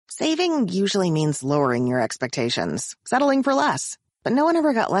Saving usually means lowering your expectations, settling for less. But no one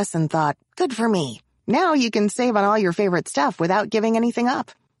ever got less and thought, good for me. Now you can save on all your favorite stuff without giving anything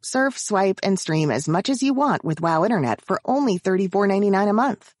up. Surf, swipe, and stream as much as you want with WOW Internet for only $34.99 a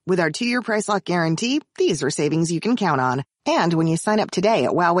month. With our 2-year price lock guarantee, these are savings you can count on. And when you sign up today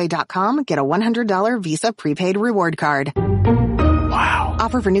at Wowway.com, get a $100 Visa prepaid reward card. Wow.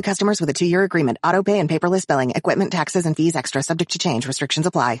 Offer for new customers with a 2-year agreement. Auto pay and paperless billing. Equipment, taxes, and fees extra. Subject to change. Restrictions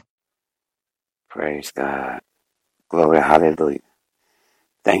apply. Praise God. Glory, hallelujah.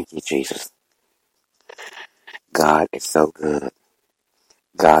 Thank you, Jesus. God is so good.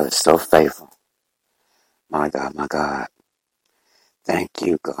 God is so faithful. My God, my God. Thank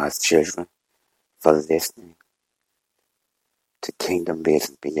you, God's children, for listening to Kingdom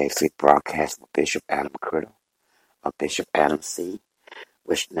Business BAC broadcast with Bishop Adam Criddle or Bishop Adam C.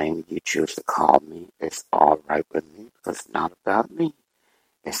 Which name you choose to call me, it's all right with me because it's not about me.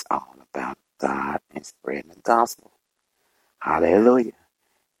 It's all about God and spreading the gospel. Hallelujah.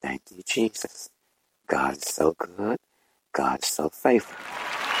 Thank you, Jesus. God is so good. God is so faithful.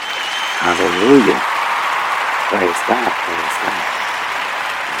 Hallelujah. Praise God. Praise God.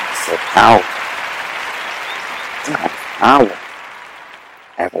 God is so powerful. God is power.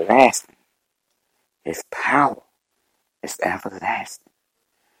 Everlasting. His power is everlasting.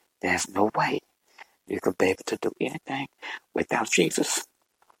 There's no way you could be able to do anything without Jesus.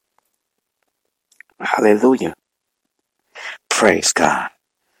 Hallelujah. Praise God.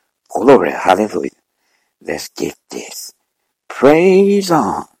 Glory. Hallelujah. Let's get this. Praise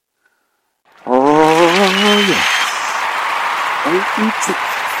on. Oh, yes. Thank you,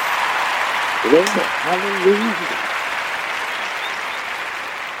 Jesus. Glory. Hallelujah.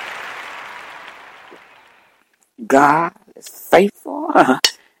 God is faithful.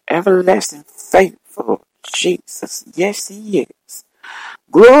 Everlasting faithful. Jesus. Yes, He is.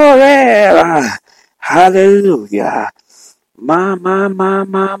 Glory. Hallelujah. My.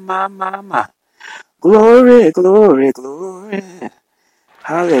 Glory, glory, glory.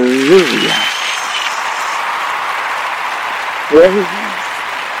 Hallelujah. Praise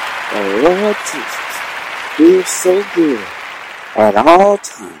the Lord Jesus. He is so good at all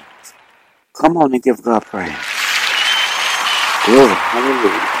times. Come on and give God praise. Glory,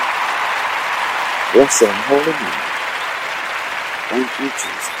 hallelujah. Bless your holy name. Thank you,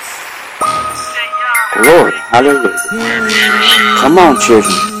 Jesus. Glory, hallelujah. Come on,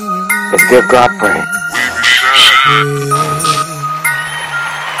 children. Let's give God praise.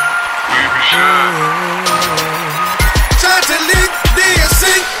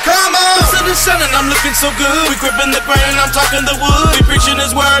 Come on! The sun and I'm looking so good. We gripping the burn and I'm talking the wood. We preaching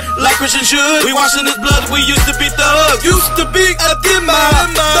His word like Christians should. We washing His blood. We used to be thugs. Used to be a dimmer.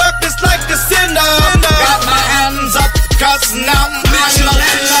 Darkness like a sinner. Got my hands up, cause now I'm the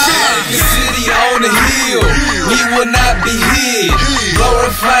city on the hill. We will not be hid.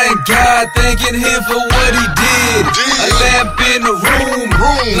 Glorifying God, thanking Him for what He did. A lamp in the room,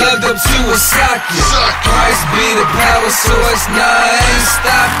 plugged up to a socket. Christ be the power source, now I ain't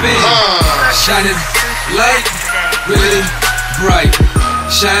stopping. Shining light, really bright.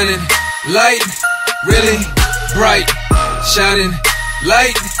 Shining light, really bright. Shining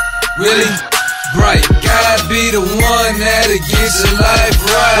light, really bright. God be the one that'll get your life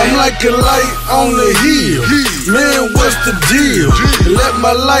right. I'm like a light on the hill. Man, what's the deal? Let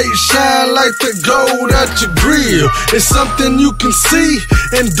my light shine like the gold at your grill. It's something you can see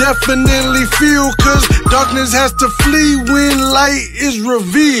and definitely feel, cause darkness has to flee when light is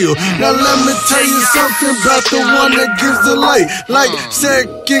revealed. Now let me tell you something about the one that gives the light. Like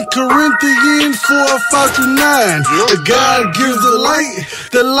 2 Corinthians 4:5-9. If God gives the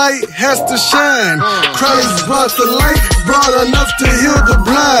light has to shine. Christ brought the light, brought enough to heal the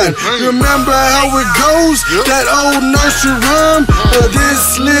blind. Remember how it goes? That old nursery rhyme?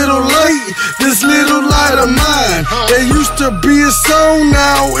 This little light of mine. There used to be a song,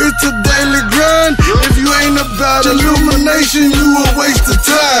 now it's a daily grind. If you ain't about illumination, you a waste of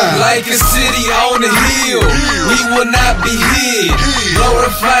time. Like a city on the hill, we will not be hid.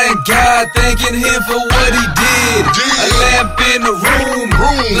 Glorifying God, thanking Him for what He did. A lamp in the room,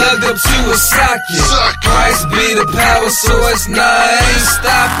 plugged up to a socket. Christ be the power source, now I ain't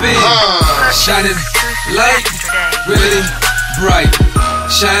stopping. Shining light, really bright.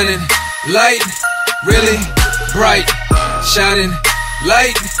 Shining light, really bright. Shining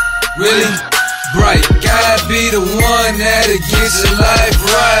light, really bright. God be the one that'll get your life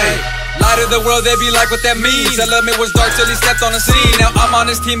right. light of the world, they be like, what that means? Element was dark till he stepped on the scene. Now I'm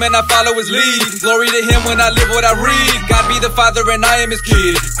on his team and I follow his lead. Glory to him when I live what I read. God be the Father and I am his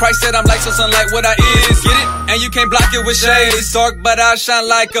kid. Christ said I'm light, so sunlight what I is. Get it? And you can't block it with shade. It's dark, but I shine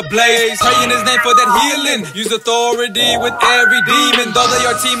like a blaze. Pray in his name for that healing. Use authority with every demon. Though they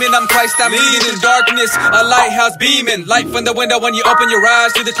are teaming, I'm Christ, I'm leading. In darkness, a lighthouse beaming. Light from the window when you open your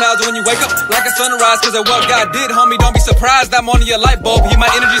eyes. Through the clouds when you wake up like a sunrise. Cause of what God did, homie, don't be surprised. I'm on your light bulb, he my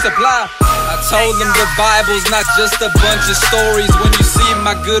energy supply. I told them the Bible's not just a bunch of stories. When you see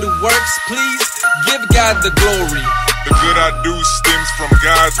my good works, please give God the glory. The good I do stems from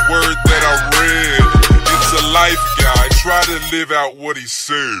God's word that I read. It's a life guide, try to live out what he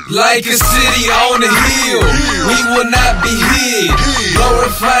said. Like a city on a hill, we will not be hid.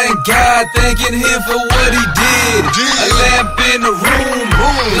 Glorifying God, thanking him for what he did. A lamp in a room,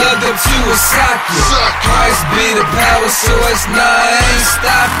 plugged up to a socket. Christ be the power source, nah, I ain't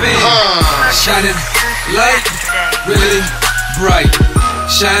stopping. Shining light, really bright.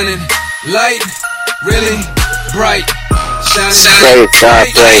 Shining light, really bright. Praise God,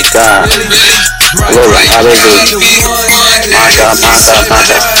 praise God. Glory, hallelujah. My God, my God, my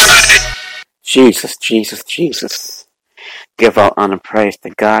God. Jesus, Jesus, Jesus. Give all honor and praise to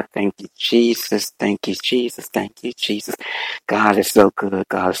God. Thank you, Jesus. Thank you, Jesus. Thank you, Jesus. God is so good.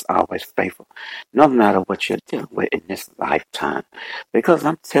 God is always faithful. No matter what you're dealing with in this lifetime. Because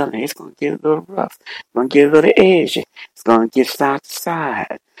I'm telling you, it's going to get a little rough. It's going to get a little edgy. It's going to get side to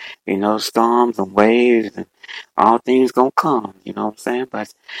side. You know, storms and waves and all things going to come. You know what I'm saying?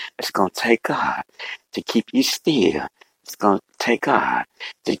 But it's going to take God to keep you still. It's going to take God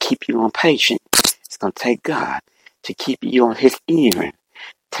to keep you on patience. It's going to take God to keep you on his ear.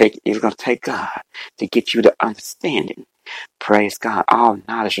 It's going to take God to get you the understanding. Praise God. All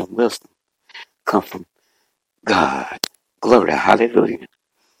knowledge and wisdom come from God. Glory, hallelujah.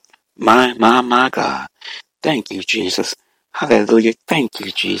 My God. Thank you, Jesus. Hallelujah. Thank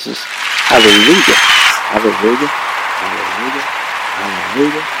you, Jesus. Hallelujah. Hallelujah. Hallelujah.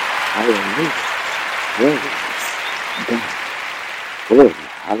 Hallelujah. Hallelujah. Praise God. Glory,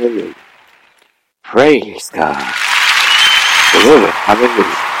 hallelujah. Praise God. Glory,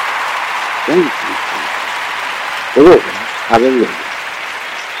 hallelujah. Thank you, Jesus. Glory, hallelujah.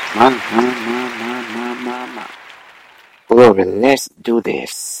 My. Glory, let's do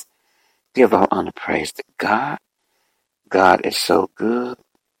this. Give all honor praise to God. God is so good.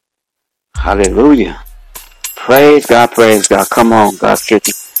 Hallelujah. Praise God, praise God. Come on, God's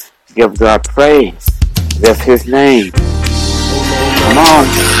children. Give God praise. Lift his name. Come on.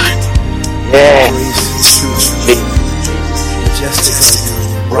 Yes.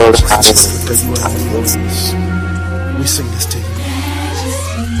 We sing this to you.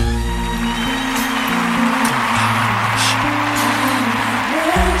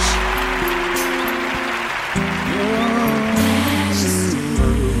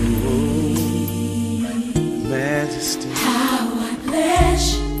 Majesty. How I bless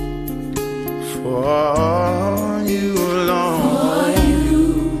for you alone. For you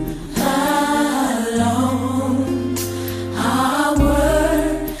alone are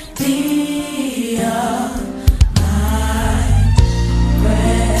worthy of my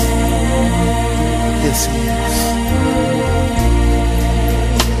praise. Yes, he is.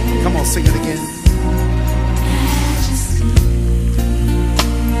 Come on, sing it again.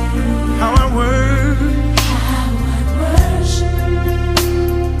 How I worship.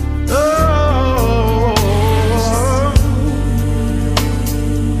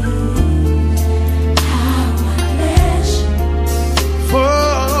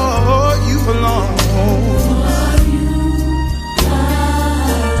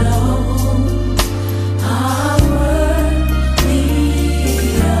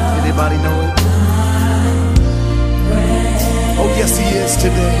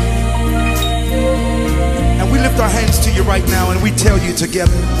 Today. And we lift our hands to you right now and we tell you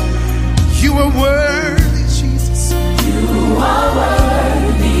together, you are worthy, Jesus. You are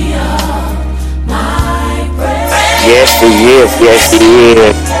worthy of my praise. Yes, he is. Yes, he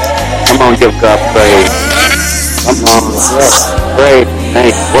is. Come on, give God praise. Come on, yes. Praise.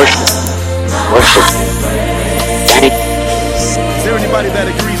 Thank you. Worship. Worship. Thank you. Is there anybody that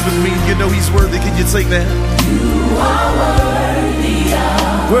agrees with me? You know he's worthy. Can you sing that? You are worthy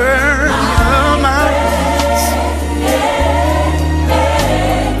of my praise.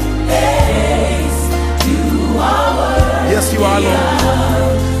 Yes, you are, Lord.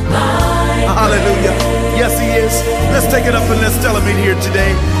 Hallelujah. Yes, he is. Let's take it up and let's tell him in here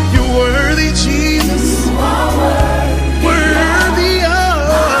today. You're worthy, Jesus. You are worthy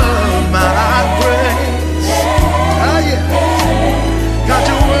of my praise. Oh, yeah. God,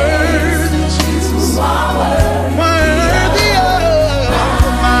 you're worthy.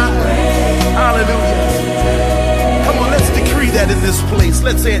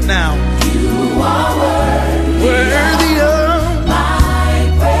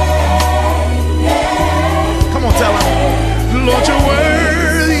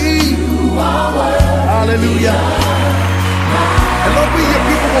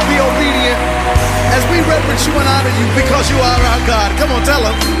 bless you and honor you because you are our God. Come on, tell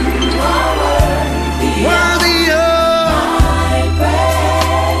him. Worthy of my praise.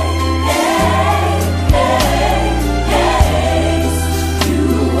 You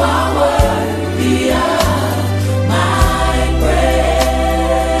are worthy of my praise.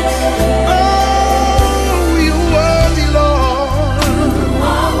 Oh, you worthy, Lord. You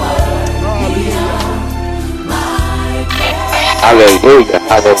are worthy of my praise. Hallelujah,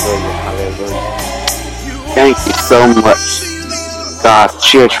 hallelujah, hallelujah. Thank you so much, God's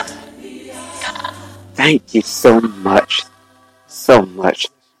children. Thank you so much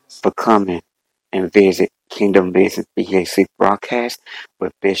for coming and visit Kingdom Business BAC broadcast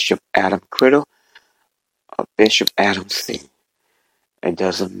with Bishop Adam Criddle or Bishop Adam C. It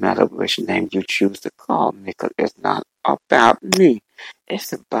doesn't matter which name you choose to call me because it's not about me.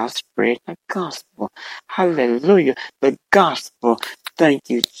 It's about spreading the gospel. Hallelujah. The gospel. Thank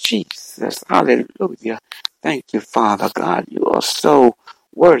you, Jesus. Hallelujah. Thank you, Father God. You are so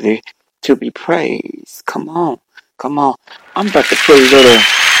worthy to be praised. Come on. Come on. I'm about to put a little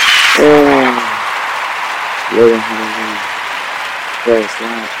hallelujah. Praise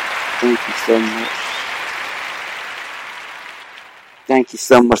God. Thank you so much. Thank you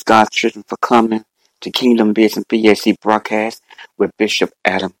so much, God's children, for coming to Kingdom Business BAC broadcast with Bishop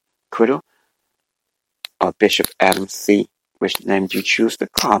Adam Criddle or Bishop Adam C. Which name you choose to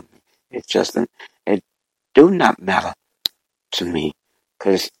call me. It do not matter to me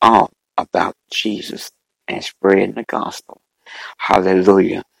because it's all about Jesus and spreading the gospel.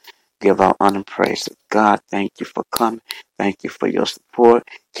 Hallelujah. Give our honor and praise to God. Thank you for coming. Thank you for your support.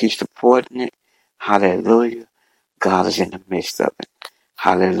 Keep supporting it. Hallelujah. God is in the midst of it.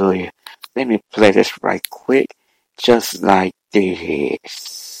 Hallelujah. Let me play this right quick. Just like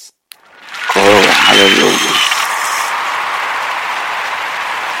this. Oh, hallelujah.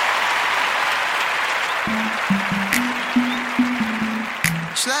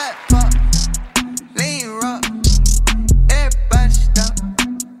 Slap pop, lean rock, everybody stop,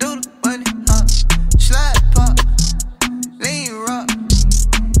 do the money hop. Slap pop, lean rock,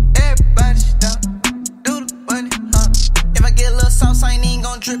 everybody stop, do the money hop. If I get a little sauce, I ain't even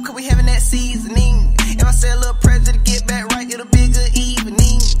gon' drip, cause we having that seasoning. If I say a little prayer to get back right, it'll be a good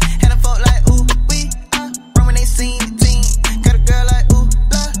evening. And I folk like, ooh, we are, from when they seen the team. Got a girl like, ooh,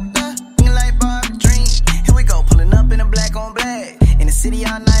 la, la, looking like Barbie Dream. Here we go, pulling up in a black on black. In the city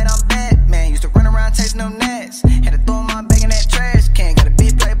all night, I'm bad, man. Used to run around chasing them gnats. Had to throw my bag in that trash can. Got a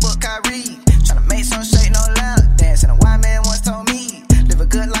big playbook I read. Tryna make some shake, no loud dance. And a white man once told me, live a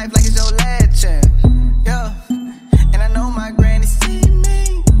good life like it's your last chance. Yeah, and I know my granny see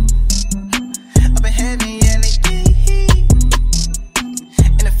me up in heaven, yeah, they eat.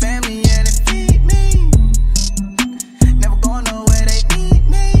 And the family, yeah, they feed me. Never going nowhere, they need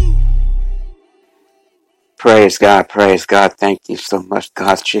me. Praise God, praise God. Thank you so much,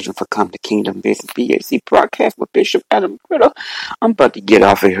 God's children, for coming to Kingdom Business BAC broadcast with Bishop Adam Criddle. I'm about to get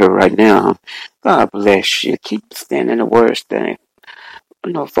off of here right now. God bless you. Keep standing in the word, stay.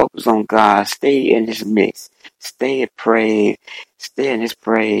 Focus on God. Stay in His midst. Stay at praise. Stay in His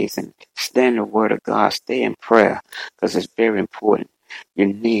praise and stay in the word of God. Stay in prayer because it's very important. You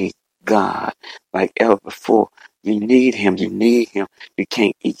need God like ever before. You need Him. You need Him. You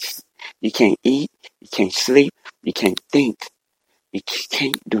can't eat. You can't eat. You can't sleep. You can't think. You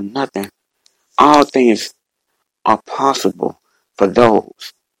can't do nothing. All things are possible for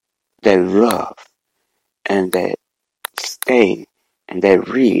those that love and that stay and that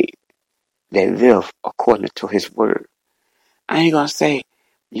read, that live according to His word. I ain't gonna say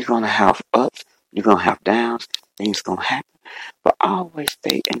you're gonna have ups, you're gonna have downs, things gonna happen, but always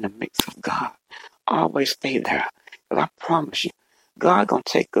stay in the mix of God. Always stay there. Because I promise you, God gonna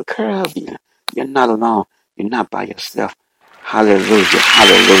take good care of you. You're not alone. You're not by yourself. Hallelujah.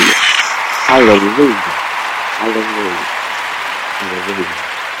 Hallelujah. Hallelujah. Hallelujah. Hallelujah.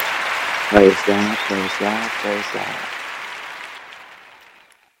 Praise God. Praise God. Praise God.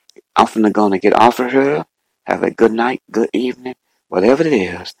 I'm finna gonna get off of here. Have a good night, good evening, whatever it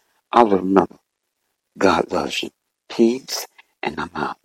is. Always remember, God loves you. Peace, and I'm out.